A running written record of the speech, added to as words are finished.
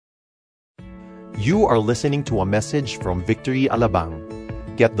You are listening to a message from Victory Alabang.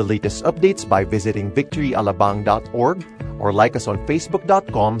 Get the latest updates by visiting victoryalabang.org or like us on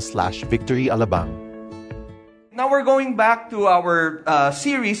facebook.com/victoryalabang. Now we're going back to our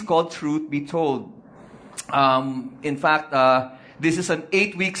series called Truth Be Told. In fact, this is an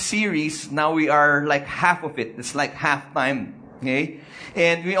 8-week series. Now we are like half of it. It's like half time. Okay?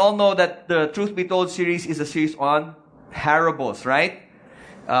 And we all know that the Truth Be Told series is a series on parables, right?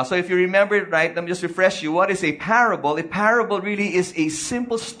 So if you remember it right, let me just refresh you. What is a parable? A parable really is a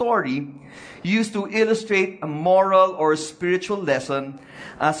simple story used to illustrate a moral or spiritual lesson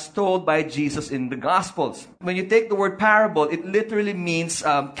as told by Jesus in the Gospels. When you take the word parable, it literally means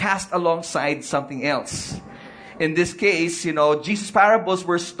cast alongside something else. In this case, Jesus' parables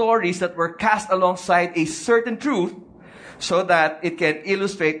were stories that were cast alongside a certain truth so that it can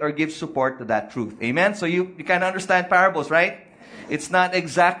illustrate or give support to that truth. Amen? So you can understand parables, right? It's not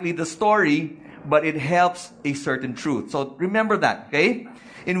exactly the story, but it helps a certain truth. So remember that, okay?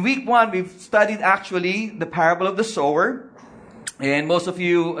 In week 1, we've studied actually the parable of the sower. And most of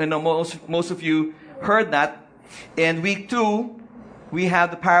you heard that. And week 2, we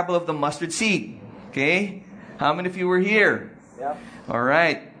have the parable of the mustard seed. Okay? How many of you were here? Yep. All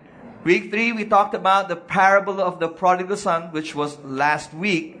right. Week 3, we talked about the parable of the prodigal son, which was last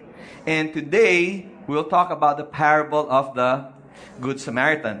week. And today, we'll talk about the parable of the Good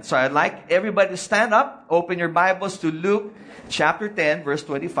Samaritan. So I'd like everybody to stand up, open your Bibles to Luke chapter 10, verse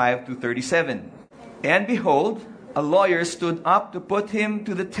 25 to 37. And behold, a lawyer stood up to put him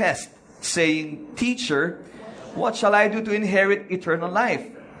to the test, saying, "Teacher, what shall I do to inherit eternal life?"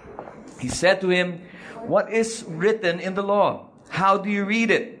 He said to him, "What is written in the law? How do you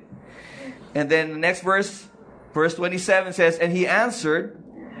read it?" And then the next verse 27 says, "And he answered,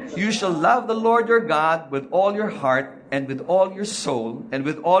 You shall love the Lord your God with all your heart, and with all your soul, and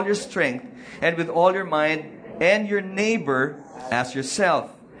with all your strength, and with all your mind, and your neighbor as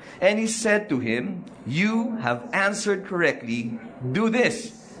yourself." And he said to him, "You have answered correctly. Do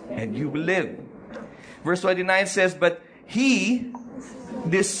this, and you will live." Verse 29 says, "But he,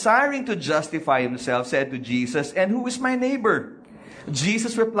 desiring to justify himself, said to Jesus, 'And who is my neighbor?'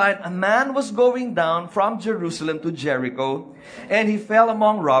 Jesus replied, 'A man was going down from Jerusalem to Jericho, and he fell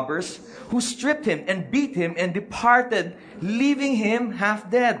among robbers, who stripped him and beat him and departed, leaving him half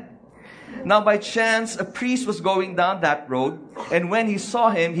dead. Now by chance a priest was going down that road, and when he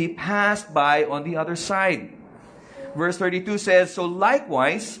saw him, he passed by on the other side.'" Verse 32 says, "So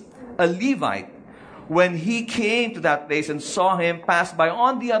likewise a Levite, when he came to that place and saw him, passed by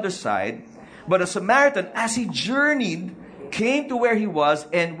on the other side. But a Samaritan, as he journeyed, came to where he was,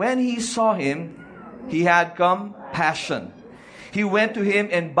 and when he saw him, he had compassion. He went to him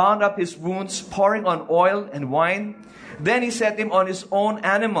and bound up his wounds, pouring on oil and wine. Then he set him on his own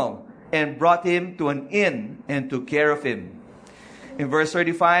animal and brought him to an inn and took care of him." In verse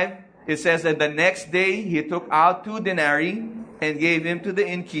 35, it says that the next day he took out 2 denarii and gave him to the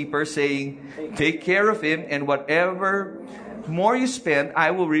innkeeper, saying, "Take care of him, and whatever more you spend,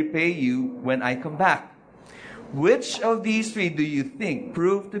 I will repay you when I come back." Which of these 3 do you think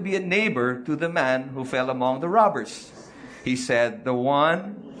proved to be a neighbor to the man who fell among the robbers? He said, "The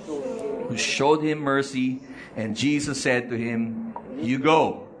one who showed him mercy." And Jesus said to him, "You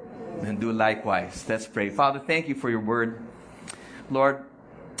go and do likewise." Let's pray. Father, thank you for your word. Lord,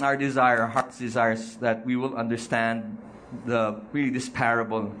 our heart's desire is that we will understand this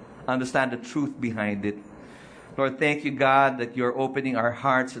parable, understand the truth behind it. Lord, thank you, God, that you're opening our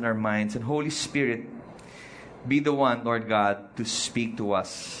hearts and our minds. And Holy Spirit, be the one, Lord God, to speak to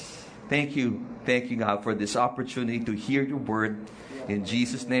us. Thank you, God, for this opportunity to hear your word. In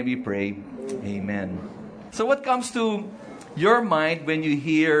Jesus' name we pray. Amen. So what comes to your mind when you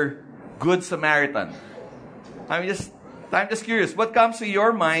hear Good Samaritan? I'm just curious. What comes to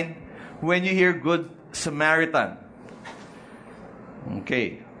your mind when you hear Good Samaritan?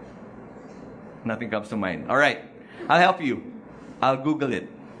 Okay. Nothing comes to mind. All right. I'll help you. I'll Google it.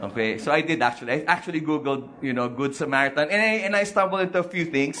 Okay, so I did actually. I actually Googled, Good Samaritan, and I stumbled into a few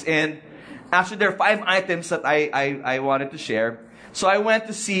things. And actually, there are 5 items that I wanted to share. So I went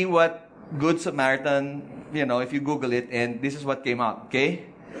to see what Good Samaritan, if you Google it, and this is what came out. Okay,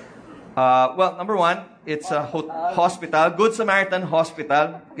 well, number 1, it's a hospital, Good Samaritan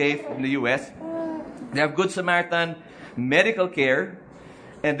Hospital. Okay, from the U.S. They have Good Samaritan Medical Care,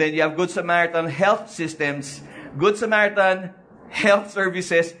 and then you have Good Samaritan Health Systems, Good Samaritan Health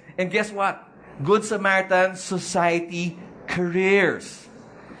Services, and guess what? Good Samaritan Society Careers.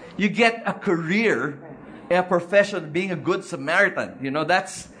 You get a career, a profession being a Good Samaritan.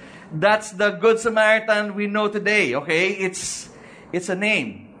 That's the Good Samaritan we know today, okay? It's a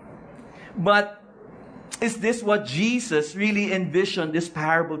name. But Is this what Jesus really envisioned this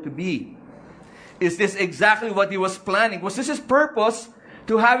parable to be? Is this exactly what he was planning? Was this his purpose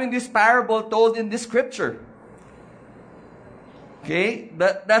to having this parable told in this scripture? Okay,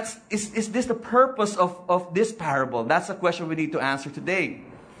 is this the purpose of this parable? That's a question we need to answer today.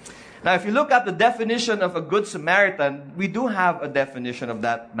 Now, if you look at the definition of a good Samaritan, we do have a definition of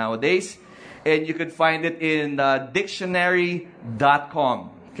that nowadays. And you can find it in dictionary.com.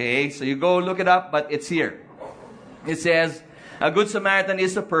 Okay, so you go look it up, but it's here. It says, a good Samaritan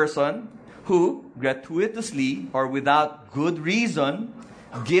is a person who, gratuitously or without good reason,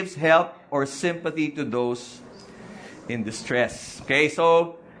 gives help or sympathy to those in distress. Okay,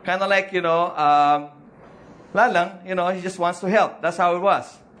 so kind of like, he just wants to help. That's how it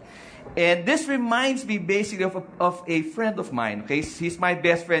was. And this reminds me basically of a friend of mine. Okay, he's my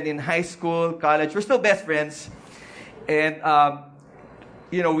best friend in high school, college. We're still best friends. And,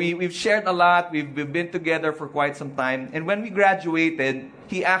 we've shared a lot. We've been together for quite some time. And when we graduated,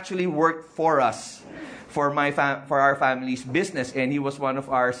 he actually worked for us, for our family's business. And he was one of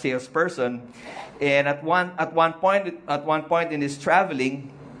our salesperson. And at one point in his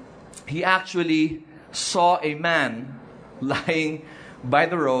traveling, he actually saw a man lying by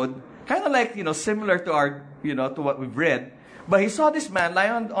the road, kind of like, similar to our, to what we've read. But he saw this man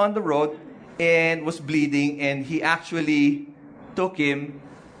lying on the road and was bleeding, and he actually took him,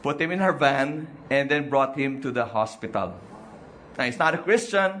 put him in our van, and then brought him to the hospital. Now, he's not a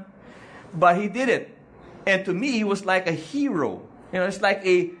Christian, but he did it. And to me, he was like a hero. It's like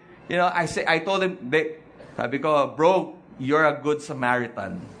I told him, bro, you're a good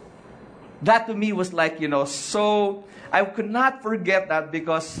Samaritan. That to me was like, so, I could not forget that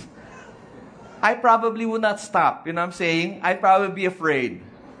because I probably would not stop. You know what I'm saying? I'd probably be afraid.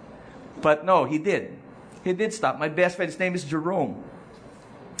 But no, he did. He did stop. My best friend, his name is Jerome.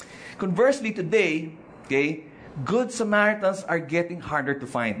 Conversely, today, okay, good Samaritans are getting harder to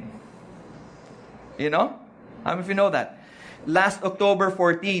find. How many of you know that? Last October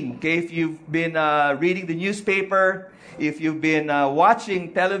 14, okay, if you've been reading the newspaper, if you've been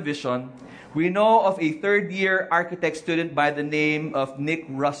watching television, we know of a third-year architect student by the name of Nick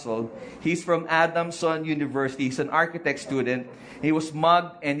Russell. He's from Adamson University. He's an architect student. He was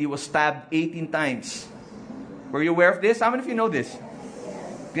mugged and he was stabbed 18 times. Were you aware of this? How many of you know this?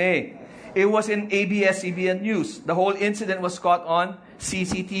 Okay. It was in ABS-CBN News. The whole incident was caught on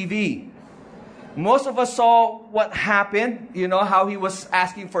CCTV. Most of us saw what happened, how he was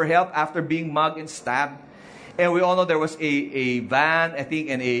asking for help after being mugged and stabbed. And we all know there was a van, I think,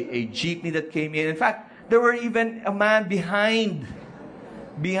 and a jeepney that came in. In fact, there were even a man behind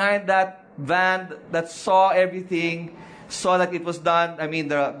that van that saw everything, saw that it was done. I mean,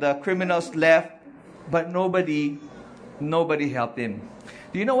 the criminals left, but nobody helped him.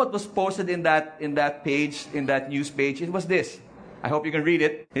 Do you know what was posted in that page, in that news page? It was this. I hope you can read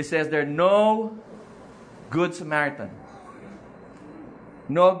it. It says there, no good Samaritan.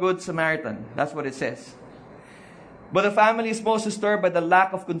 No good Samaritan. That's what it says. But the family is most disturbed by the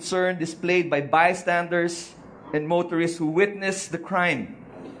lack of concern displayed by bystanders and motorists who witnessed the crime.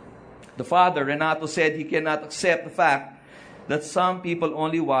 The father, Renato, said he cannot accept the fact that some people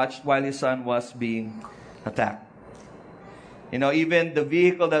only watched while his son was being attacked. Even the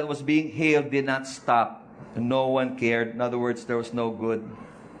vehicle that was being hailed did not stop. No one cared. In other words, there was no good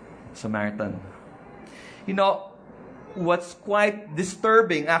Samaritan. What's quite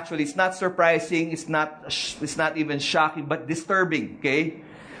disturbing, actually, it's not surprising, it's not even shocking, but disturbing, okay?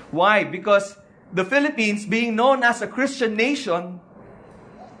 Why? Because the Philippines, being known as a Christian nation,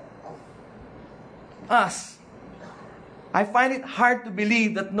 I find it hard to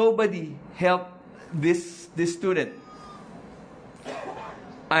believe that nobody helped this student.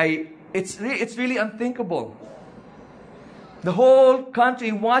 It's really unthinkable. The whole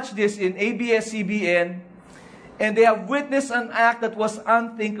country watched this in ABS-CBN, and they have witnessed an act that was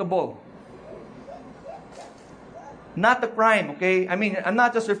unthinkable. Not the crime, okay? I mean, I'm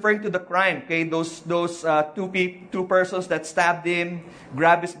not just referring to the crime, okay? Those two persons that stabbed him,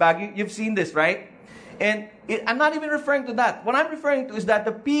 grabbed his bag. You've seen this, right? And I'm not even referring to that. What I'm referring to is that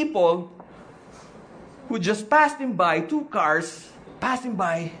the people who just passed him by, 2 cars passed him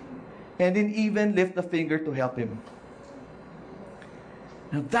by, and didn't even lift a finger to help him.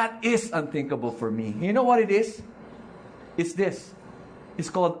 Now that is unthinkable for me. You know what it is? It's this. It's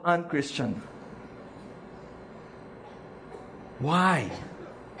called unchristian. Why?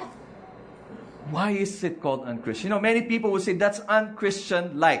 Why is it called unchristian? Many people would say that's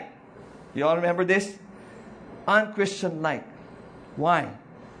unchristian-like. You all remember this? Unchristian-like. Why?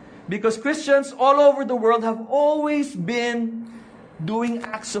 Because Christians all over the world have always been doing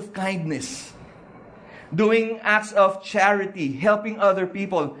acts of kindness. doing acts of charity, helping other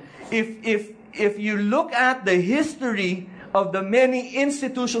people. If you look at the history of the many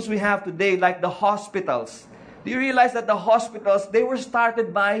institutions we have today, like the hospitals, do you realize that the hospitals, they were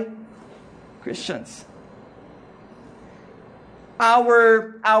started by Christians?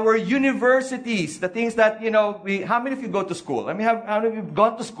 Our universities, the things that, how many of you go to school? I mean, how many of you have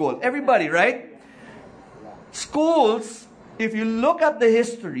gone to school? Everybody, right? Schools, if you look at the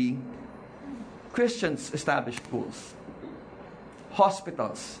history, Christians established schools,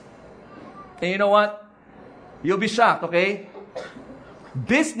 hospitals. And you know what? You'll be shocked, okay?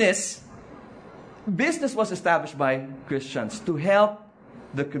 Business was established by Christians to help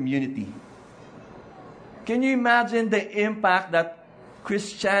the community. Can you imagine the impact that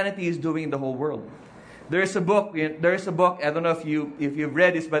Christianity is doing in the whole world? There is a book, I don't know if you've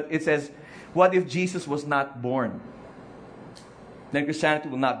read this, but it says, what if Jesus was not born? Then Christianity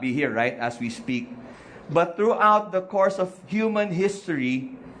will not be here, right, as we speak. But throughout the course of human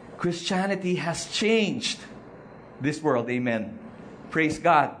history, Christianity has changed this world. Amen. Praise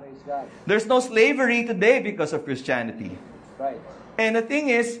God. Praise God. There's no slavery today because of Christianity. Right. And the thing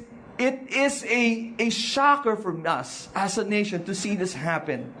is, it is a shocker for us as a nation to see this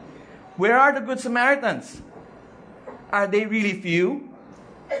happen. Where are the Good Samaritans? Are they really few?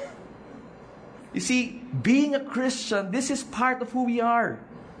 You see, being a Christian, this is part of who we are.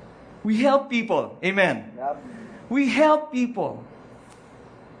 We help people. Amen. Yep. We help people.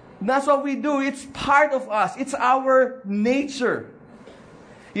 That's what we do. It's part of us. It's our nature.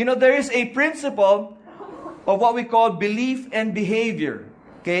 There is a principle of what we call belief and behavior.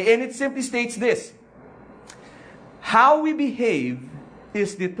 Okay, and it simply states this: how we behave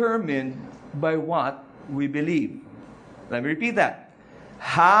is determined by what we believe. Let me repeat that.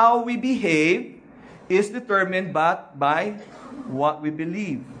 How we behave is determined by what we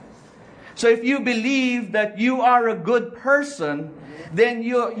believe. So if you believe that you are a good person, then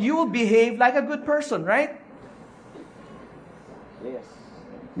you will behave like a good person, right? Yes.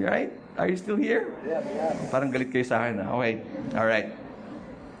 Right? Are you still here? Yeah. Parang galit kayo sa akin. Okay. All right.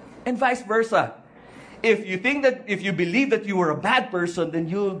 And vice versa. If you believe that you are a bad person, then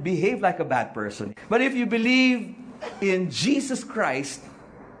you'll behave like a bad person. But if you believe in Jesus Christ,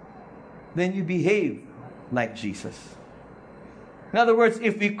 then you behave like Jesus. In other words,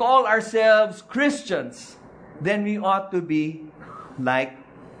 if we call ourselves Christians, then we ought to be like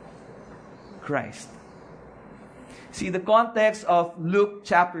Christ. See, the context of Luke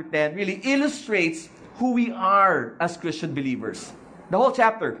chapter 10 really illustrates who we are as Christian believers. The whole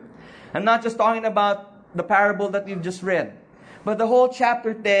chapter. I'm not just talking about the parable that we've just read, but the whole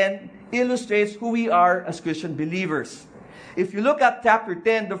chapter 10 illustrates who we are as Christian believers. If you look at chapter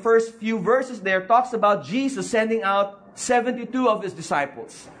 10, the first few verses there talks about Jesus sending out 72 of His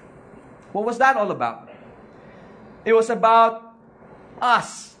disciples. What was that all about? It was about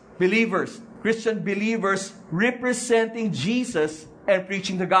us, believers, Christian believers, representing Jesus and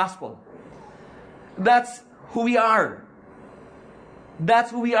preaching the gospel. That's who we are.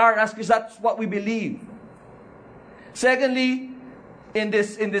 That's who we are as Christians. That's what we believe. Secondly, in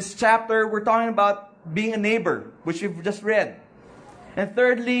this chapter, we're talking about being a neighbor, which we've just read. And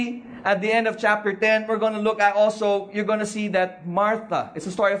thirdly, at the end of chapter 10, we're going to look at also, you're going to see that Martha, it's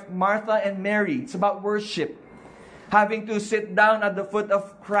a story of Martha and Mary. It's about worship. Having to sit down at the foot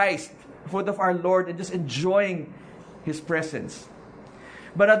of Christ, the foot of our Lord, and just enjoying His presence.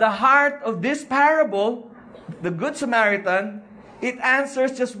 But at the heart of this parable, the Good Samaritan, it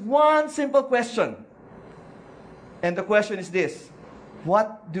answers just one simple question. And the question is this: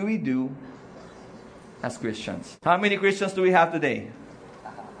 what do we do as Christians? How many Christians do we have today?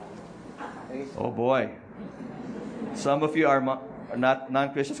 Oh boy. Some of you are not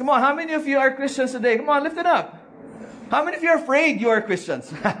non-Christians. Come on, how many of you are Christians today? Come on, lift it up. How many of you are afraid you are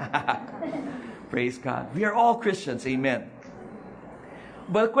Christians? Praise God. We are all Christians. Amen.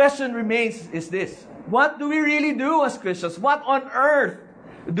 But the question remains is this: what do we really do as Christians? What on earth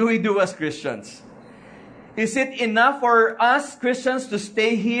do we do as Christians? Is it enough for us Christians to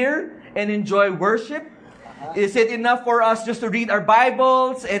stay here and enjoy worship? Is it enough for us just to read our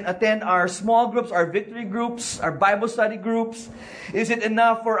Bibles and attend our small groups, our victory groups, our Bible study groups? Is it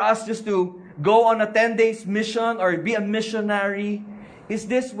enough for us just to go on a 10-day mission or be a missionary? Is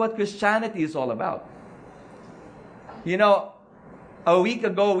this what Christianity is all about? You know, a week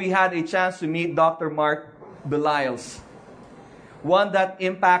ago we had a chance to meet Dr. Mark Belials, one that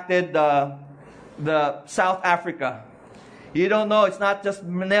impacted the South Africa. You don't know, it's not just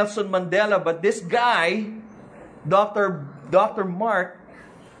Nelson Mandela, but this guy, Dr. Mark,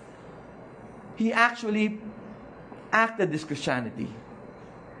 he actually acted this Christianity.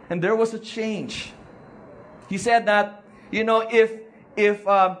 And there was a change. He said that,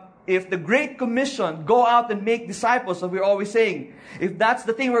 if the Great Commission, go out and make disciples, so we're always saying, if that's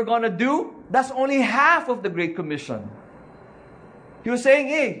the thing we're going to do, that's only half of the Great Commission. He was saying,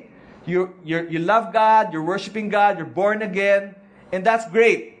 hey, you love God, you're worshiping God, you're born again, and that's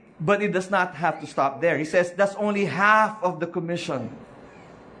great. But it does not have to stop there. He says that's only half of the commission.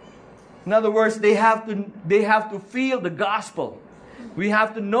 In other words, they have to feel the gospel. We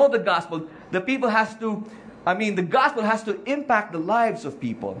have to know the gospel. The gospel has to impact the lives of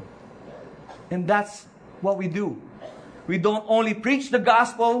people. And that's what we do. We don't only preach the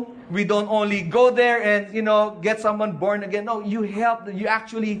gospel. We don't only go there and, get someone born again. No, you help them. You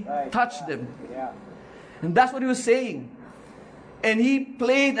actually touch them. Yeah. And that's what he was saying. And he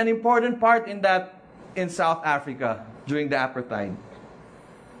played an important part in that in South Africa during the apartheid.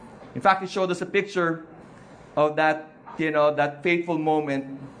 In fact, he showed us a picture of that, that fateful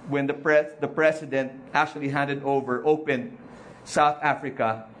moment when the president actually opened South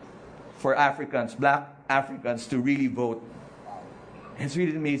Africa for Africans, black Africans, to really vote. And it's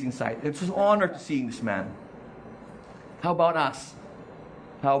really an amazing sight. It was an honor to see this man. How about us?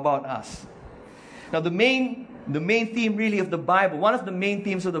 How about us? Now, the main theme really of the Bible, one of the main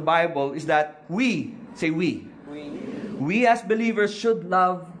themes of the Bible is that we as believers should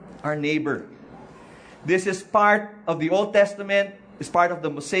love our neighbor. This is part of the Old Testament, it's part of the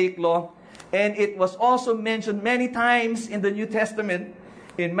Mosaic Law, and it was also mentioned many times in the New Testament,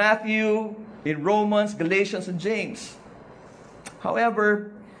 in Matthew, in Romans, Galatians, and James.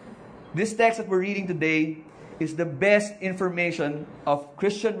 However, this text that we're reading today is the best information of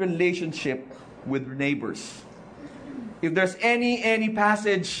Christian relationship with neighbors. If there's any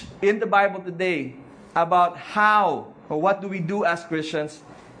passage in the Bible today about how or what do we do as Christians,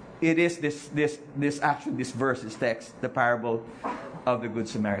 it is this verse, this text, the parable of the Good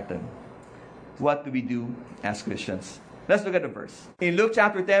Samaritan. What do we do as Christians? Let's look at the verse. In Luke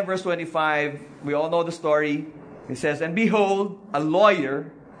chapter 10, verse 25, we all know the story. It says, "And behold, a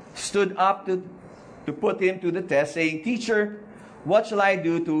lawyer stood up to put him to the test, saying, 'Teacher, what shall I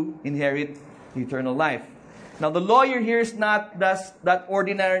do to inherit eternal life?'" Now, the lawyer here is not that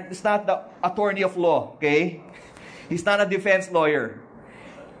ordinary, it's not the attorney of law, okay? He's not a defense lawyer.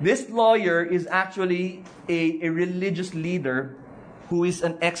 This lawyer is actually a religious leader who is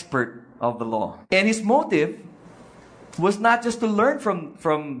an expert of the law. And his motive was not just to learn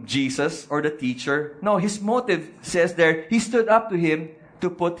from Jesus or the teacher. No, his motive says there, he stood up to him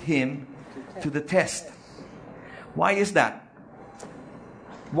to put him to the test. Why is that?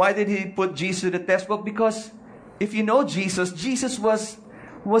 Why did he put Jesus to the test? Well, because if you know Jesus, Jesus was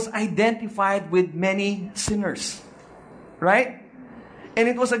identified with many sinners. Right? And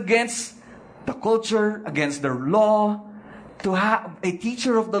it was against the culture, against their law, to have a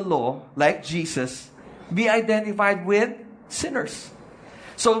teacher of the law like Jesus be identified with sinners.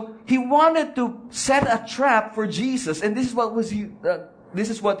 So he wanted to set a trap for Jesus, and this is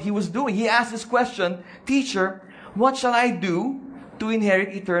what he was doing. He asked this question, "Teacher, what shall I do to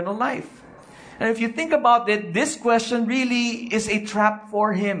inherit eternal life?" And if you think about it, this question really is a trap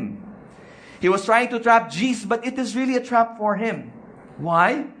for him. He was trying to trap Jesus, but it is really a trap for him.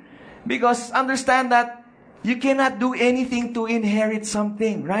 Why? Because understand that you cannot do anything to inherit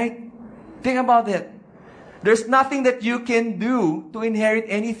something, right? Think about it. There's nothing that you can do to inherit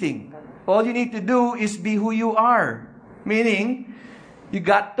anything. All you need to do is be who you are. Meaning, you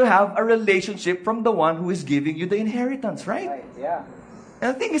got to have a relationship from the one who is giving you the inheritance, right? Right, yeah.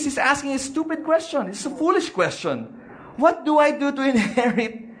 And the thing is, he's asking a stupid question. It's a foolish question. What do I do to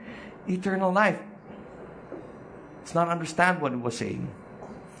inherit eternal life? It's not understand what he was saying.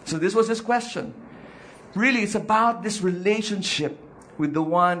 So this was his question. Really, it's about this relationship with the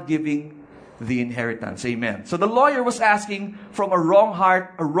one giving the inheritance. Amen. So the lawyer was asking from a wrong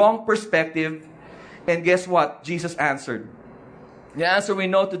heart, a wrong perspective. And guess what? Jesus answered. The answer we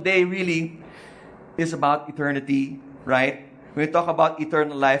know today really is about eternity, right? When we talk about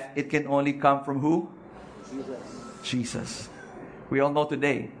eternal life, it can only come from who? Jesus. We all know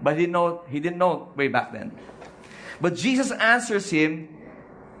today. But he didn't know way back then. But Jesus answers him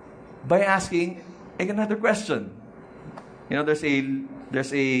by asking another question.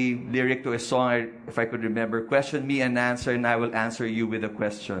 There's a lyric to a song, if I could remember, "Question me and answer, and I will answer you with a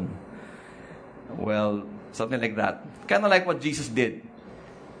question." Well, something like that. Kind of like what Jesus did.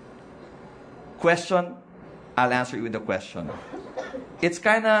 Question, I'll answer you with a question. It's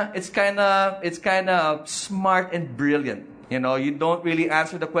kind of smart and brilliant. You don't really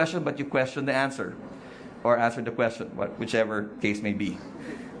answer the question, but you question the answer. Or answer the question, whichever case may be.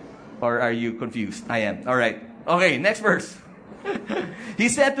 Or are you confused? I am. All right. Okay, next verse. He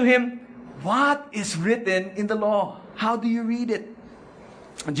said to him, what is written in the law? How do you read it?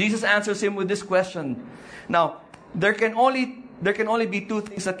 And Jesus answers him with this question. Now, there can only be two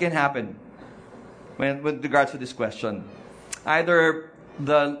things that can happen with regards to this question. Either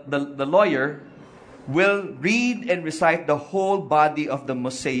the lawyer will read and recite the whole body of the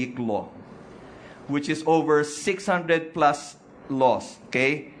Mosaic law, which is over 600 plus laws.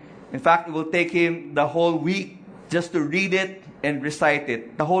 Okay? In fact, it will take him the whole week just to read it and recite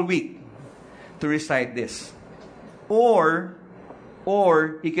it. The whole week to recite this. Or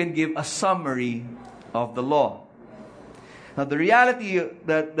he can give a summary of the law. Now, the reality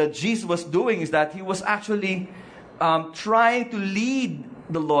that Jesus was doing is that he was actually trying to lead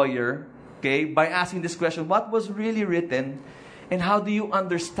the lawyer, okay, by asking this question: what was really written, and how do you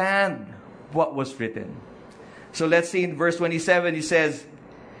understand what was written? So let's see in verse 27, he says,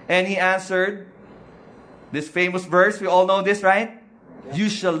 and he answered, this famous verse, we all know this, right? You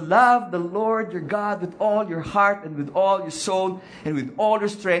shall love the Lord your God with all your heart and with all your soul and with all your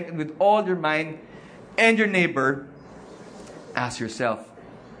strength and with all your mind, and your neighbor as yourself.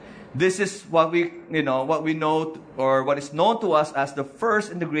 This is what we know, or what is known to us as the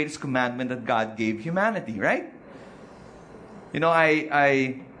first and the greatest commandment that God gave humanity, right?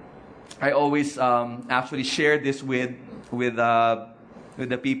 I always actually share this with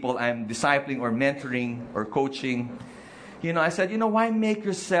the people I'm discipling or mentoring or coaching. I said, why make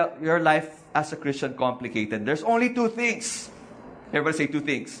your life as a Christian complicated? There's only two things. Everybody say two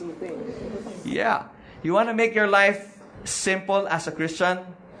things. Two things. Yeah. You want to make your life simple as a Christian?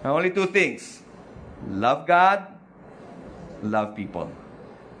 Only two things. Love God, love people.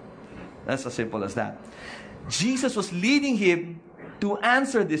 That's as simple as that. Jesus was leading him to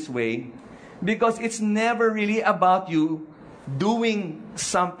answer this way because it's never really about you doing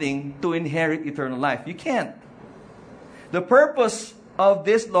something to inherit eternal life. You can't. The purpose of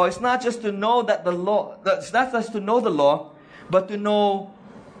this law is not just to know that the law, it's not just to know the law, but to know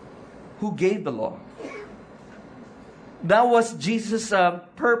who gave the law. That was Jesus'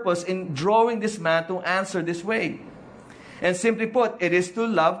 purpose in drawing this man to answer this way. And simply put, it is to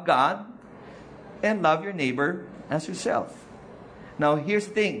love God and love your neighbor as yourself. Now, here's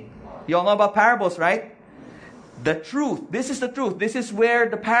the thing. You all know about parables, right? The truth. This is the truth. This is where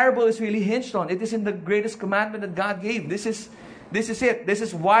the parable is really hinged on. It is in the greatest commandment that God gave. This is it. This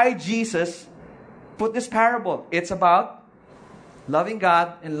is why Jesus put this parable. It's about loving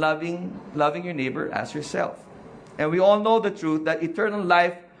God and loving your neighbor as yourself. And we all know the truth that eternal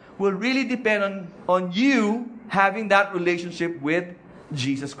life will really depend on you having that relationship with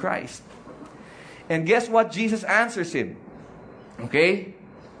Jesus Christ. And guess what Jesus answers him? Okay?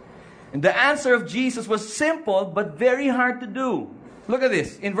 And the answer of Jesus was simple but very hard to do. Look at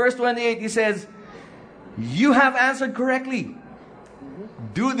this. In verse 28, he says, you have answered correctly.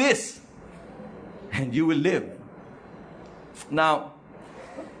 Do this, and you will live. Now,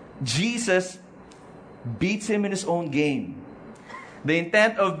 Jesus beats him in his own game. The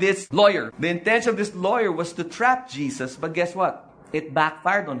intention of this lawyer was to trap Jesus, but guess what? It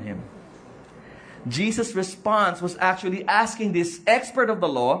backfired on him. Jesus' response was actually asking this expert of the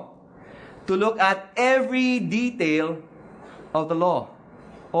law to look at every detail of the law,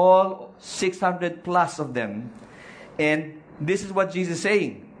 all 600 plus of them. And this is what Jesus is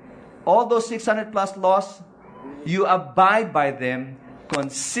saying. All those 600 plus laws, you abide by them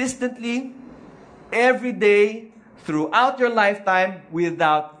consistently, every day, throughout your lifetime,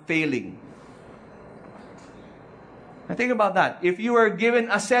 without failing. Now think about that. If you were given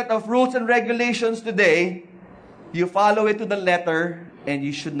a set of rules and regulations today, you follow it to the letter, and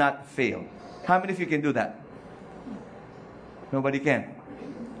you should not fail. How many of you can do that? Nobody can.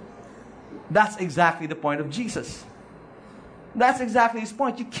 That's exactly the point of Jesus. That's exactly his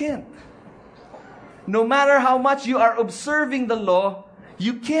point. You can't. No matter how much you are observing the law,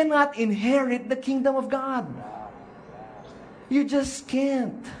 you cannot inherit the kingdom of God. You just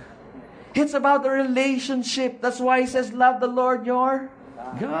can't. It's about the relationship. That's why he says, love the Lord your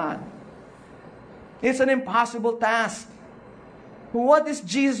God. It's an impossible task. What is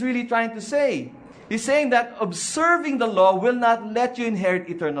Jesus really trying to say? He's saying that observing the law will not let you inherit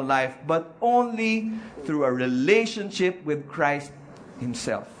eternal life, but only through a relationship with Christ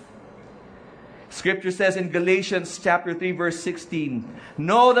himself. Scripture says in Galatians chapter 3 verse 16,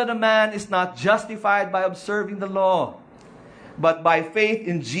 know that a man is not justified by observing the law, but by faith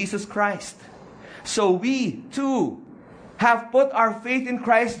in Jesus Christ. So we too have put our faith in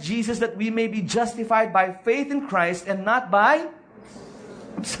Christ Jesus, that we may be justified by faith in Christ and not by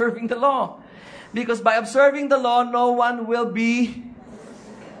observing the law. Because by observing the law, no one will be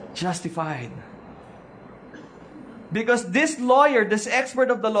justified. Because this lawyer, this expert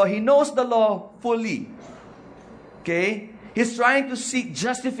of the law, he knows the law fully. Okay? He's trying to seek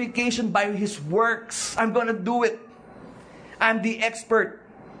justification by his works. I'm going to do it. I'm the expert.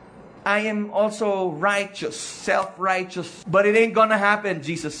 I am also righteous, self-righteous. But it ain't going to happen,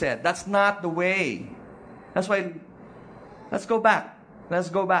 Jesus said. That's not the way. That's why, let's go back. Let's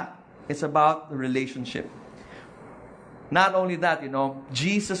go back. It's about the relationship. Not only that,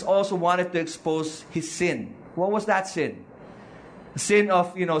 Jesus also wanted to expose his sin. What was that sin? Sin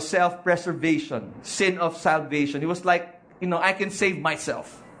of, self-preservation. Sin of salvation. It was like, I can save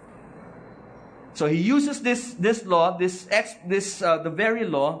myself. So he uses this law, the very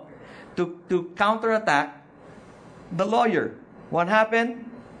law, to counterattack the lawyer. What happened?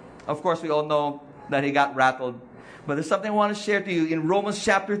 Of course, we all know that he got rattled. But there's something I want to share to you. In Romans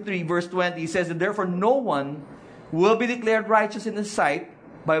chapter 3, verse 20, he says that therefore no one will be declared righteous in his sight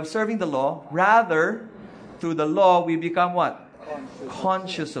by observing the law. Rather, through the law, we become what?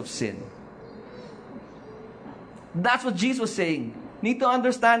 Conscious of sin. That's what Jesus was saying. You need to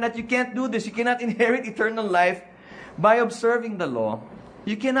understand that you can't do this. You cannot inherit eternal life by observing the law.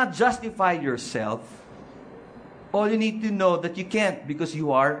 You cannot justify yourself. All you need to know that you can't because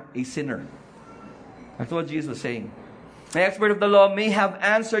you are a sinner. That's what Jesus was saying. The expert of the law may have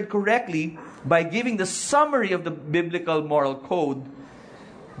answered correctly by giving the summary of the biblical moral code,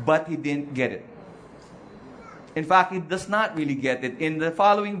 but he didn't get it. In fact, he does not really get it. In the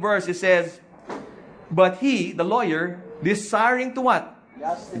following verse, it says, but he, the lawyer, desiring to what?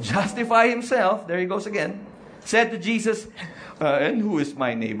 Justify himself, there he goes again, said to Jesus, and who is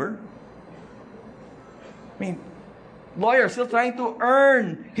my neighbor? I mean, lawyer still trying to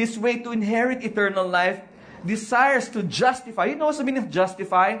earn his way to inherit eternal life, desires to justify. You know what's the meaning of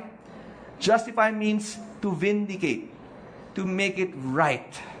justify? Justify means to vindicate, to make it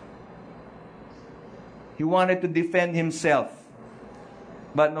right. He wanted to defend himself.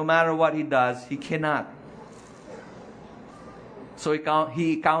 But no matter what he does, he cannot. So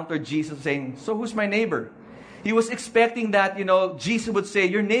he countered Jesus saying, so who's my neighbor? He was expecting that, Jesus would say,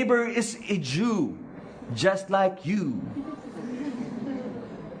 your neighbor is a Jew, just like you.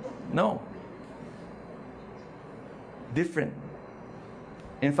 No. Different.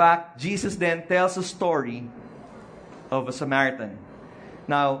 In fact, Jesus then tells a story of a Samaritan.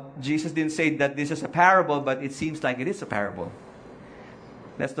 Now, Jesus didn't say that this is a parable, but it seems like it is a parable.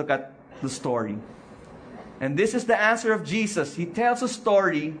 Let's look at the story. And this is the answer of Jesus. He tells a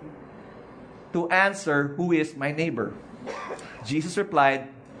story to answer, who is my neighbor? Jesus replied,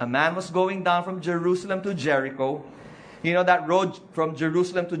 a man was going down from Jerusalem to Jericho. You know that road from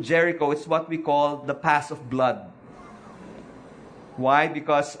Jerusalem to Jericho, it's what we call the Pass of Blood. Why?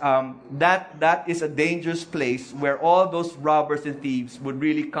 Because that is a dangerous place where all those robbers and thieves would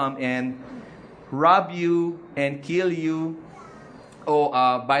really come and rob you and kill you. Oh,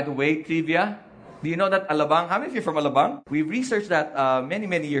 by the way, trivia. Do you know that Alabang, how many of you are from Alabang? We've researched that many,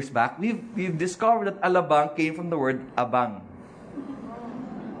 many years back. We've discovered that Alabang came from the word abang.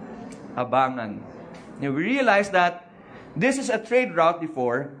 Abangan. And we realized that this is a trade route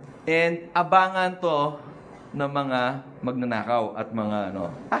before, and abangan to ng mga magnanakaw at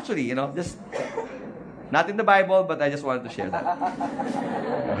mga Actually, just not in the Bible, but I just wanted to share that.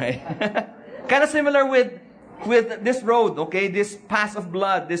 Okay. Kind of similar with this road, okay? This Pass of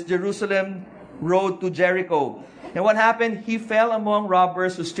Blood, this Jerusalem road to Jericho. And what happened? He fell among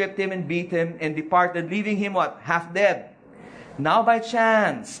robbers who stripped him and beat him and departed, leaving him what? Half dead. Now by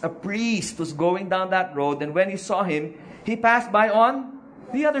chance, a priest was going down that road, and when he saw him, he passed by on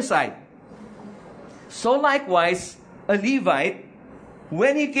the other side. So likewise, a Levite,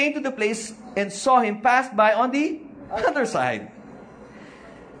 when he came to the place and saw him, passed by on the other side.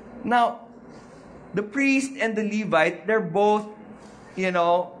 Now, the priest and the Levite, they're both,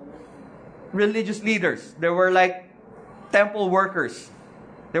 religious leaders. They were like temple workers.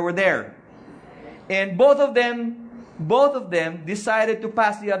 They were there. And both of them decided to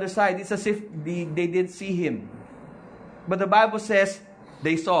pass the other side. It's as if they didn't see him. But the Bible says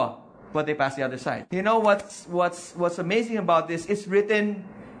they saw, but they passed the other side. You know what's amazing about this? It's written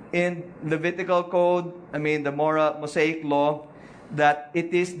in Levitical code, the Mosaic law, that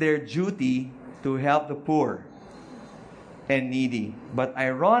it is their duty to help the poor and needy. But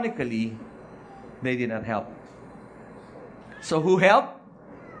ironically, they did not help. So who helped?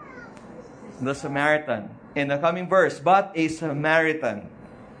 The Samaritan. In the coming verse, but a Samaritan.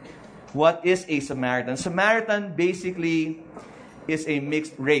 What is a Samaritan? Samaritan basically is a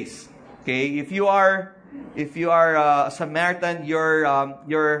mixed race. Okay, if you are a Samaritan,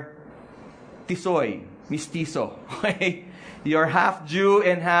 you're tisoy, mestizo. Okay, you're half Jew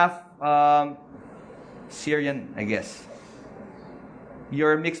and half Syrian, I guess.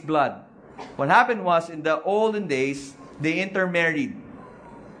 You're mixed blood. What happened was, in the olden days, they intermarried.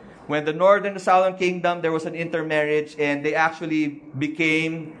 When the northern and the southern kingdom, there was an intermarriage, and they actually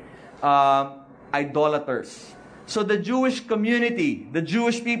became idolaters. So the Jewish community, the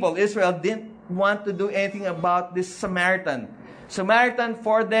Jewish people, Israel, didn't want to do anything about this Samaritan. Samaritan,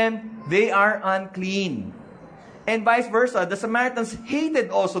 for them, they are unclean. And vice versa, the Samaritans hated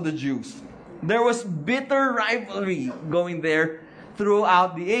also the Jews. There was bitter rivalry going there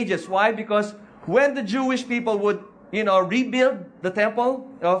throughout the ages. Why? Because when the Jewish people would, rebuild the temple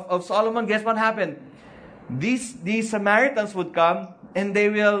of Solomon, guess what happened? These Samaritans would come and they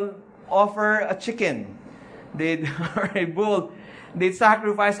will offer a chicken, or a bull. They'd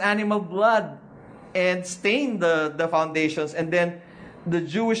sacrifice animal blood and stain the foundations. And then the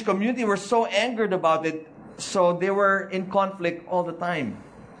Jewish community were so angered about it, so they were in conflict all the time.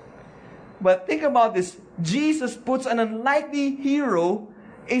 But think about this. Jesus puts an unlikely hero,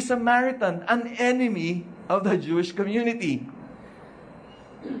 a Samaritan, an enemy of the Jewish community.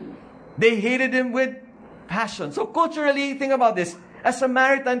 They hated him with passion. So culturally, think about this. A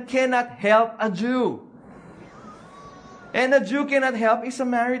Samaritan cannot help a Jew. And a Jew cannot help a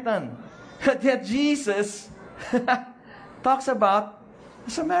Samaritan. Yet Jesus talks about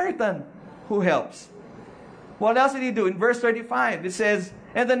a Samaritan who helps. What else did he do? In verse 35, it says,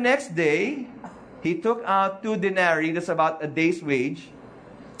 and the next day, he took out 2 denarii, that's about a day's wage,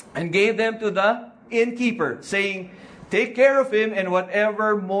 and gave them to the innkeeper, saying, take care of him, and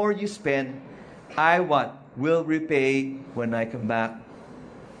whatever more you spend, I will repay when I come back.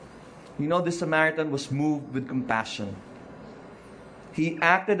 The Samaritan was moved with compassion. He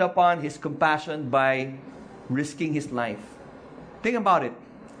acted upon his compassion by risking his life. Think about it.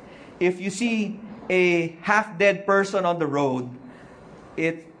 If you see a half-dead person on the road,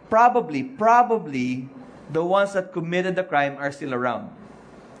 it's probably the ones that committed the crime are still around.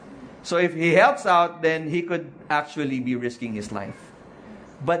 So if he helps out, then he could actually be risking his life.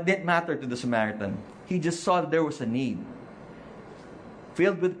 But it didn't matter to the Samaritan. He just saw that there was a need.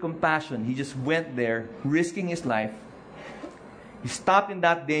 Filled with compassion, he just went there, risking his life. He stopped in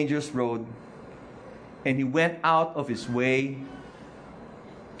that dangerous road, and he went out of his way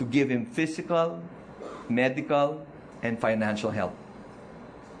to give him physical, medical, and financial help.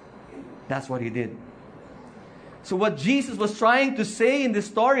 That's what he did. So what Jesus was trying to say in this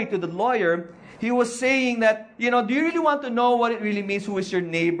story to the lawyer, he was saying that, do you really want to know what it really means, who is your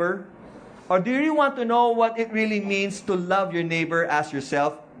neighbor? Or do you really want to know what it really means to love your neighbor as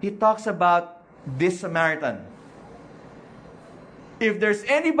yourself? He talks about this Samaritan. If there's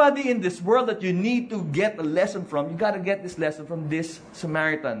anybody in this world that you need to get a lesson from, you got to get this lesson from this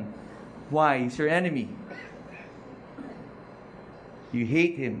Samaritan. Why? He's your enemy. You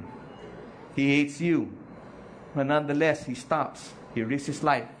hate him. He hates you. But nonetheless, he stops. He risks his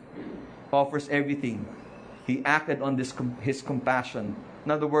life. Offers everything. He acted on his compassion.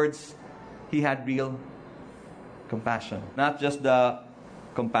 In other words, he had real compassion. Not just the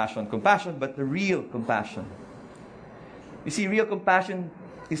compassion, but the real compassion. You see, real compassion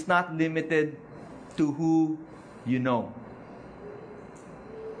is not limited to who you know.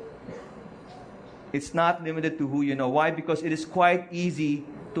 It's not limited to who you know. Why? Because it is quite easy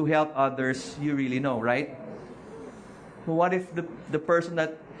to help others you really know, right? But what if the person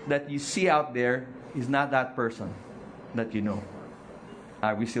that you see out there is not that person that you know?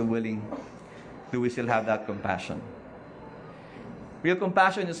 Are we still willing? Do we still have that compassion? Real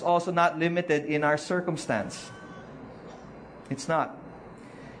compassion is also not limited in our circumstance. It's not.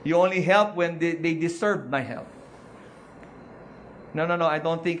 You only help when they deserve my help. No, I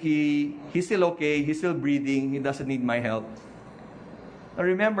don't think he's still okay. He's still breathing. He doesn't need my help. Now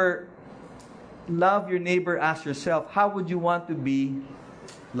remember, love your neighbor as yourself. How would you want to be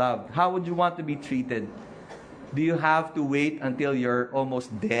loved? How would you want to be treated? Do you have to wait until you're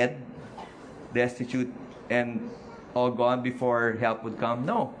almost dead, destitute, and all gone before help would come?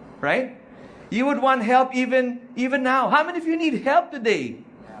 No, right? You would want help even now. How many of you need help today?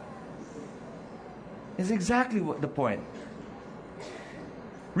 It's exactly what the point.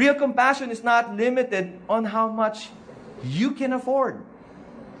 Real compassion is not limited on how much you can afford.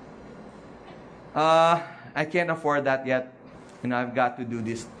 I can't afford that yet. I've got to do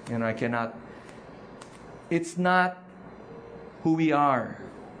this. I cannot. It's not who we are.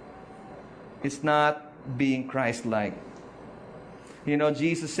 It's not being Christ-like.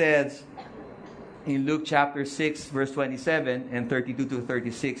 Jesus says in Luke chapter 6, verse 27 and 32 to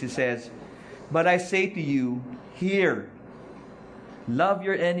 36, He says, but I say to you, here, love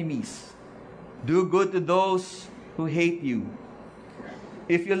your enemies. Do good to those who hate you.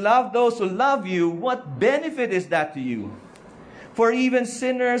 If you love those who love you, what benefit is that to you? For even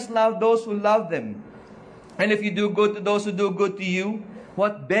sinners love those who love them. And if you do good to those who do good to you,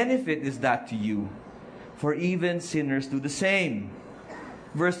 what benefit is that to you? For even sinners do the same.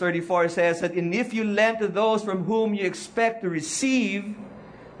 Verse 34 says that, and if you lend to those from whom you expect to receive,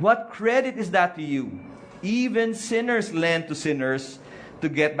 what credit is that to you? Even sinners lend to sinners to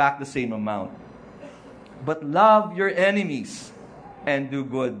get back the same amount. But love your enemies and do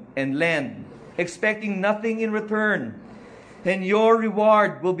good and lend, expecting nothing in return. And your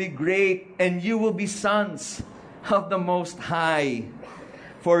reward will be great, and you will be sons of the Most High.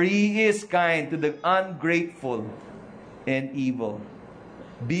 For He is kind to the ungrateful and evil.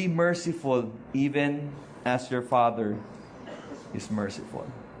 Be merciful, even as your Father is merciful.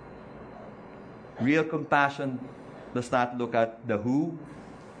 Real compassion does not look at the who,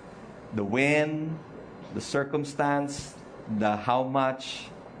 the when, the circumstance, the how much.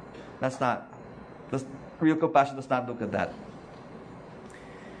 Real compassion does not look at that.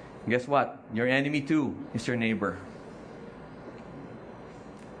 Guess what? Your enemy too is your neighbor.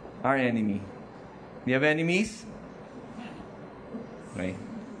 Our enemy. Do you have enemies? Okay.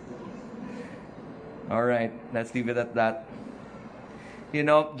 All right, let's leave it at that.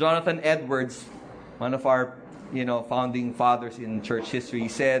 Jonathan Edwards, one of our, founding fathers in church history,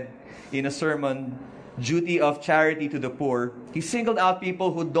 said in a sermon, Duty of Charity to the Poor, he singled out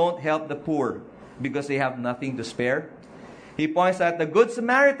people who don't help the poor because they have nothing to spare. He points out the Good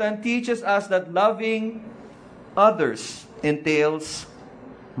Samaritan teaches us that loving others entails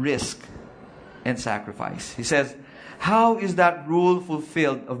risk and sacrifice. He says, how is that rule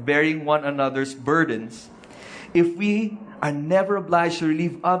fulfilled of bearing one another's burdens if we are never obliged to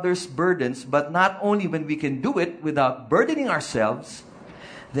relieve others' burdens, but not only when we can do it without burdening ourselves?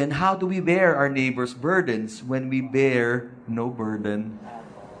 Then how do we bear our neighbor's burdens when we bear no burden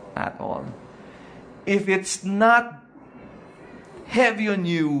at all? If it's not heavy on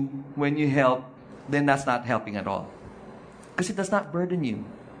you when you help, then that's not helping at all, because it does not burden you.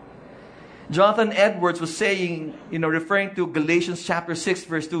 Jonathan Edwards was saying, referring to Galatians chapter 6,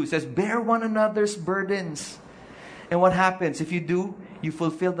 verse 2, it says, bear one another's burdens. And what happens? If you do, you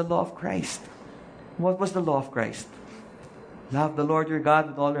fulfill the law of Christ. What was the law of Christ? Love the Lord your God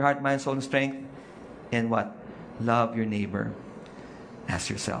with all your heart, mind, soul, and strength. And what? Love your neighbor as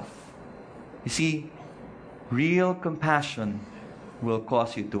yourself. You see, real compassion will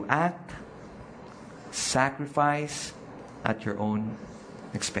cause you to act, sacrifice at your own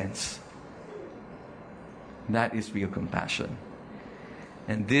expense. That is real compassion.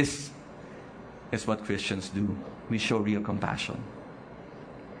 And this is what Christians do. We show real compassion.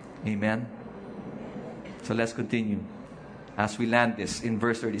 Amen? So let's continue as we land this in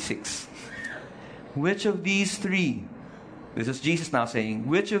verse 36. Which of these three, this is Jesus now saying,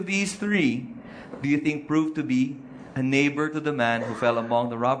 which of these three do you think proved to be a neighbor to the man who fell among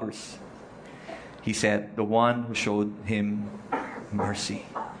the robbers? He said, the one who showed him mercy.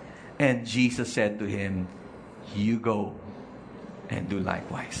 And Jesus said to him, you go and do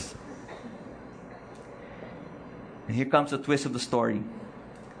likewise. And here comes the twist of the story.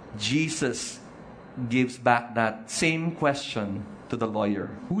 Jesus gives back that same question to the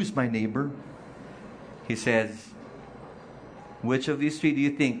lawyer. Who is my neighbor? He says, which of these three do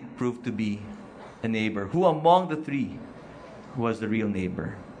you think proved to be a neighbor? Who among the three was the real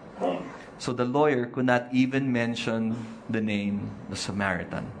neighbor? So the lawyer could not even mention the name, the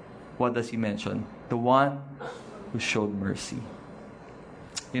Samaritan. What does he mention? The one who showed mercy.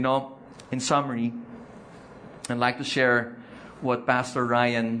 In summary, I'd like to share what Pastor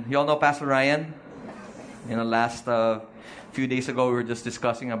Ryan, you all know Pastor Ryan? In the last few days ago, we were just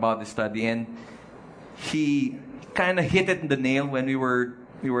discussing about this study, and he kind of hit it in the nail when we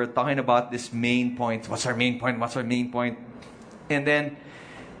were talking about this main point. What's our main point? What's our main point? And then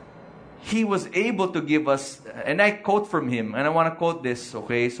he was able to give us, and I quote from him, and I want to quote this,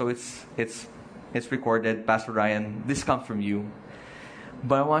 okay? So it's recorded, Pastor Ryan. This comes from you.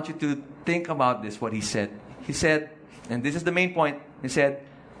 But I want you to think about this, what he said. He said, and this is the main point, he said,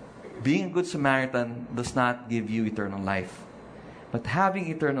 being a good Samaritan does not give you eternal life. But having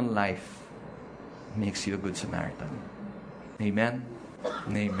eternal life makes you a good Samaritan. Amen?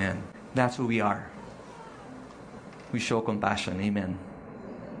 Amen. That's who we are. We show compassion. Amen.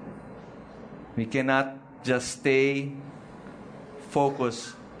 We cannot just stay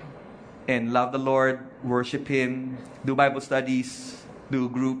focused and love the Lord, worship Him, do Bible studies, do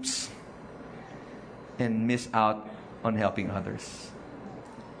groups, and miss out on helping others.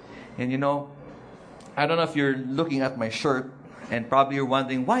 And I don't know if you're looking at my shirt and probably you're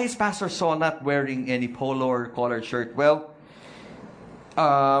wondering, why is Pastor Saul not wearing any polo or collared shirt? Well,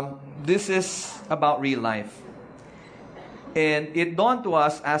 this is about real life. And it dawned to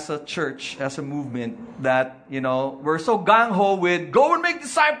us as a church, as a movement, that, we're so gung-ho with go and make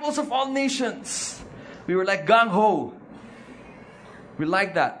disciples of all nations. We were like gung-ho. We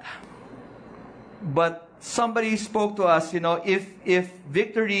like that. But somebody spoke to us, if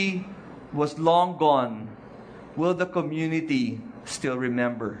Victory was long gone, will the community still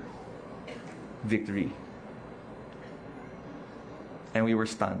remember Victory? And we were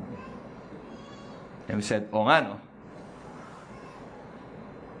stunned. And we said, oh nga no.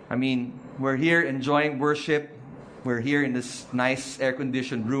 I mean, we're here enjoying worship. We're here in this nice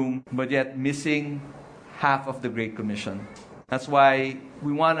air-conditioned room, but yet missing half of the Great Commission. That's why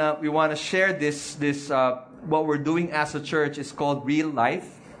we wanna share this what we're doing as a church is called Real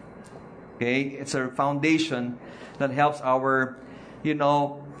Life. Okay, it's a foundation that helps our,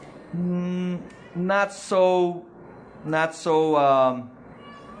 not so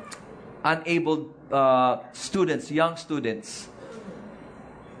unabled students, young students.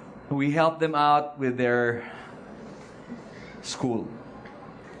 We help them out with their school.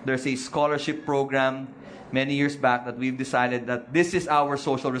 There's a scholarship program many years back that we've decided that this is our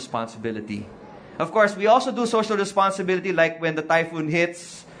social responsibility. Of course, we also do social responsibility, like when the typhoon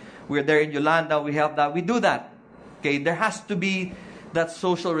hits, we're there in Yolanda, we help that. We do that. Okay, there has to be that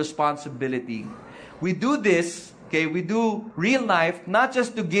social responsibility. We do this, okay, we do Real Life, not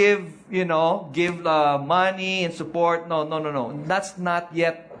just to give money and support. No. That's not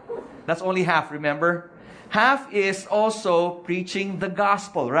yet. That's only half, remember? Half is also preaching the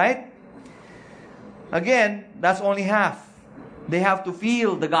gospel, right? Again, that's only half. They have to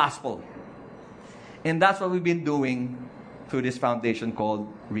feel the gospel. And that's what we've been doing through this foundation called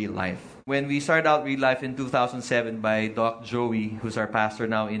Real Life. When we started out Real Life in 2007 by Doc Joey, who's our pastor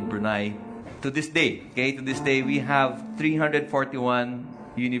now in Brunei, to this day, we have 341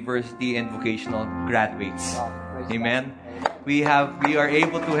 university and vocational graduates. Amen. We are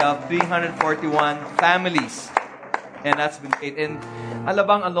able to help 341 families. And that's been great. In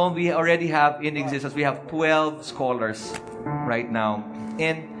Alabang alone, we already have in existence, we have 12 scholars right now.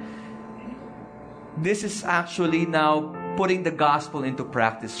 And this is actually now putting the gospel into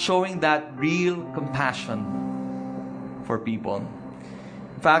practice, showing that real compassion for people.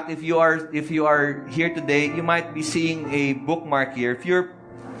 In fact, if you are here today, you might be seeing a bookmark here.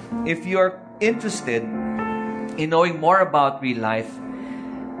 If you're interested in knowing more about Real Life,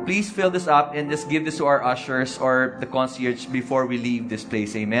 please fill this up and just give this to our ushers or the concierge before we leave this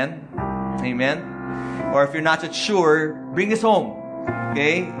place. Amen? Amen? Or if you're not yet sure, bring this home.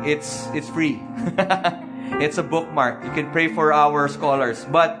 Okay? It's free. It's a bookmark. You can pray for our scholars.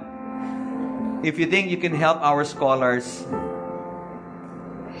 But if you think you can help our scholars,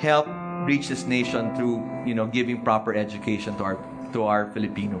 help reach this nation through, giving proper education to our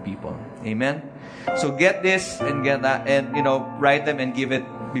Filipino people. Amen? So get this and get that and, write them and give it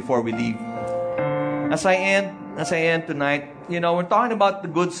before we leave. As I end tonight, we're talking about the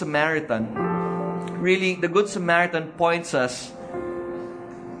Good Samaritan. Really, the Good Samaritan points us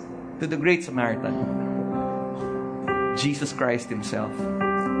to the Great Samaritan, Jesus Christ Himself.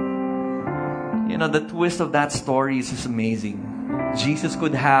 The twist of that story is just amazing. Jesus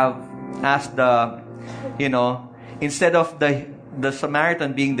could have asked instead of the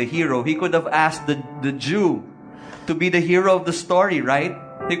Samaritan being the hero, He could have asked the Jew to be the hero of the story, right?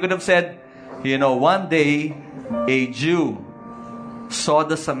 He could have said, one day a Jew saw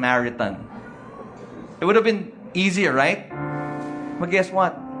the Samaritan. It would have been easier, right? But guess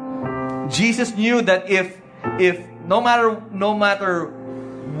what? Jesus knew that if no matter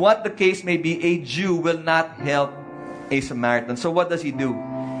what the case may be, a Jew will not help a Samaritan. So what does He do?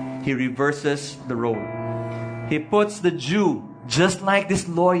 He reverses the role. He puts the Jew just like this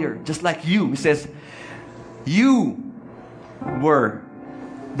lawyer, just like you. He says, you were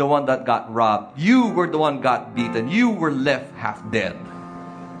the one that got robbed. You were the one got beaten. You were left half dead.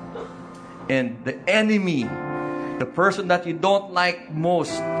 And the enemy, the person that you don't like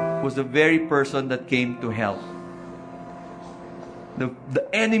most, was the very person that came to help. The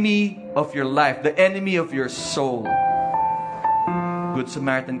enemy of your life, the enemy of your soul. Good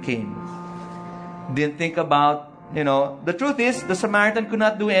Samaritan came. Didn't think about, the truth is, the Samaritan could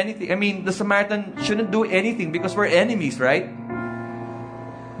not do anything. I mean, the Samaritan shouldn't do anything because we're enemies, right?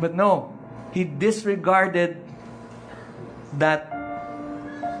 But no, he disregarded that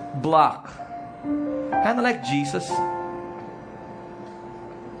block. Kind of like Jesus.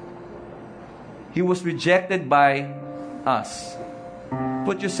 He was rejected by us.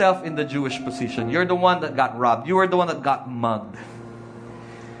 Put yourself in the Jewish position. You're the one that got robbed. You were the one that got mugged.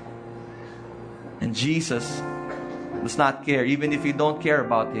 And Jesus does not care. Even if you don't care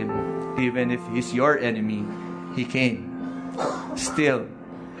about him, even if he's your enemy, he came. Still,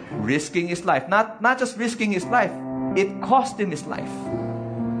 risking his life. Not just risking his life, it cost him his life.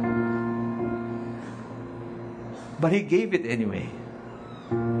 But he gave it anyway.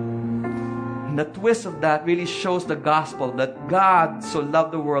 And the twist of that really shows the gospel that God so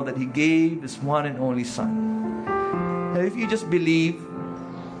loved the world that he gave his one and only Son. And if you just believe,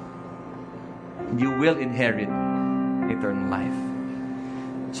 you will inherit eternal life.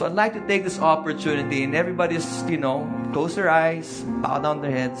 So I'd like to take this opportunity, and everybody just, close their eyes, bow down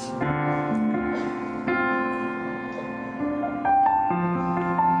their heads.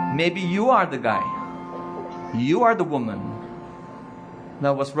 Maybe you are the guy, you are the woman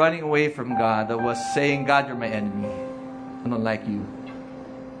that was running away from God, that was saying, God, you're my enemy, I don't like you.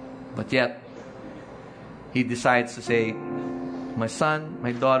 But yet, he decides to say, my son,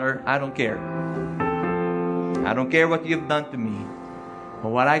 my daughter, I don't care. I don't care what you've done to me. But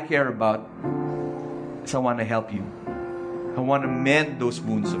what I care about is I want to help you. I want to mend those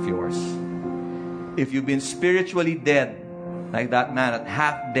wounds of yours. If you've been spiritually dead, like that man, that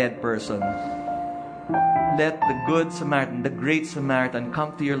half-dead person, let the Good Samaritan, the Great Samaritan,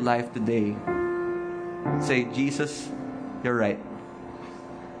 come to your life today. Say, Jesus, you're right.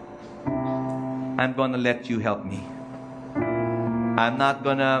 I'm going to let you help me. I'm not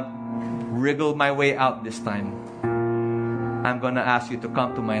going to wriggle my way out this time. I'm going to ask you to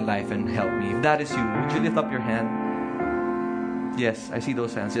come to my life and help me. If that is you, would you lift up your hand? Yes, I see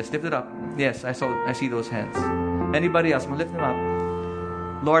those hands. Yes, lift it up. Yes, I see those hands. Anybody else? Lift them up.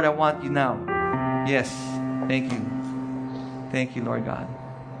 Lord, I want you now. Yes, thank you. Thank you, Lord God.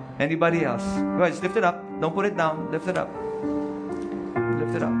 Anybody else? Go ahead, just lift it up. Don't put it down. Lift it up.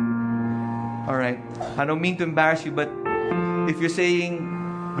 Lift it up. All right. I don't mean to embarrass you, but if you're saying,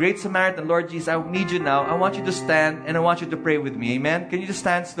 Great Samaritan, Lord Jesus, I need you now. I want you to stand and I want you to pray with me. Amen? Can you just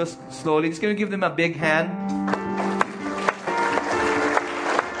stand slowly? Just going to give them a big hand.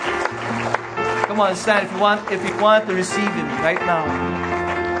 Come on, stand if you want to receive him right now.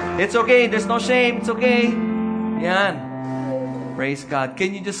 It's okay. There's no shame. It's okay. Yan. Praise God.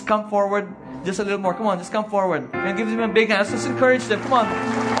 Can you just come forward just a little more? Come on, just come forward. And give them a big hand. Let's just encourage them. Come on.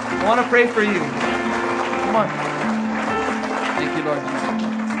 I want to pray for you. Come on. Thank you, Lord Jesus.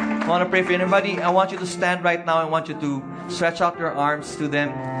 I want to pray for anybody. I want you to stand right now. I want you to stretch out your arms to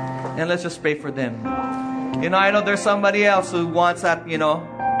them. And let's just pray for them. I know there's somebody else who wants that,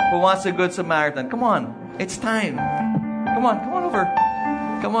 who wants a Good Samaritan. Come on. It's time. Come on over.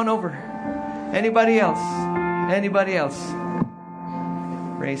 Come on over. Anybody else? Anybody else?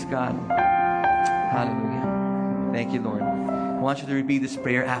 Praise God. Hallelujah. Thank you, Lord. I want you to repeat this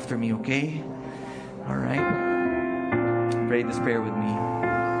prayer after me, okay? All right. Pray this prayer with me.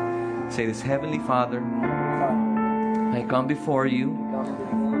 Say this, Heavenly Father, I come before you,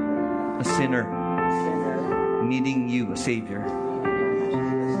 a sinner, needing you, a Savior.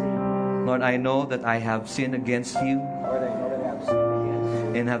 Lord, I know that I have sinned against you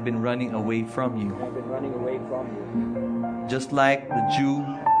and have been running away from you. Just like the Jew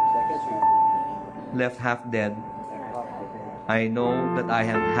left half dead, I know that I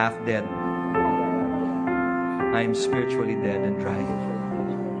am half dead. I am spiritually dead and dry.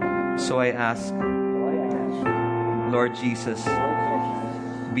 So I ask, Lord Jesus,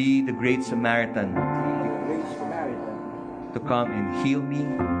 be the Great Samaritan to come and heal me,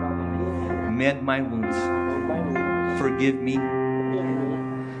 mend my wounds, forgive me,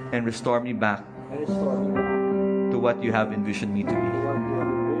 and restore me back to what you have envisioned me to be.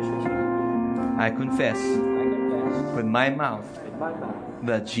 I confess with my mouth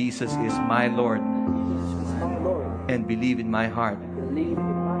that Jesus is my Lord and believe in my heart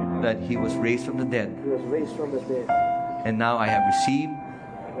that He was raised from the dead. And now I have received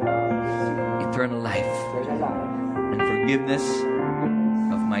eternal life and forgiveness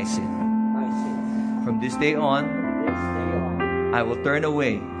of my sin. From this day on, I will turn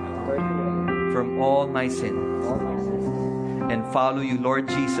away from all my sin and follow you, Lord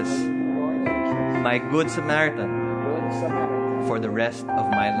Jesus, my Good Samaritan, for the rest of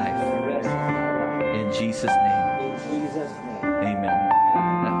my life. In Jesus' name, amen.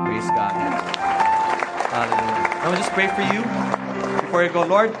 Praise God. Hallelujah. I will just pray for you before you go.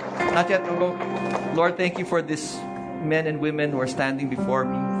 Lord, not yet. Lord, thank you for this men and women who are standing before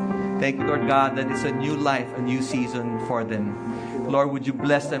me. Thank you, Lord God, that it's a new life, a new season for them. Lord, would you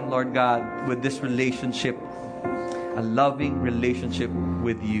bless them, Lord God, with this relationship, a loving relationship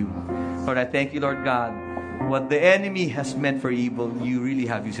with you. Lord, I thank you, Lord God, what the enemy has meant for evil, you really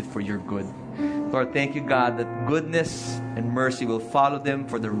have used it for your good. Lord, thank you, God, that goodness and mercy will follow them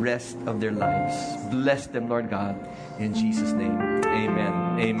for the rest of their lives. Bless them, Lord God, in Jesus' name.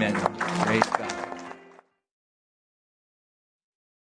 Amen. Amen. Praise God.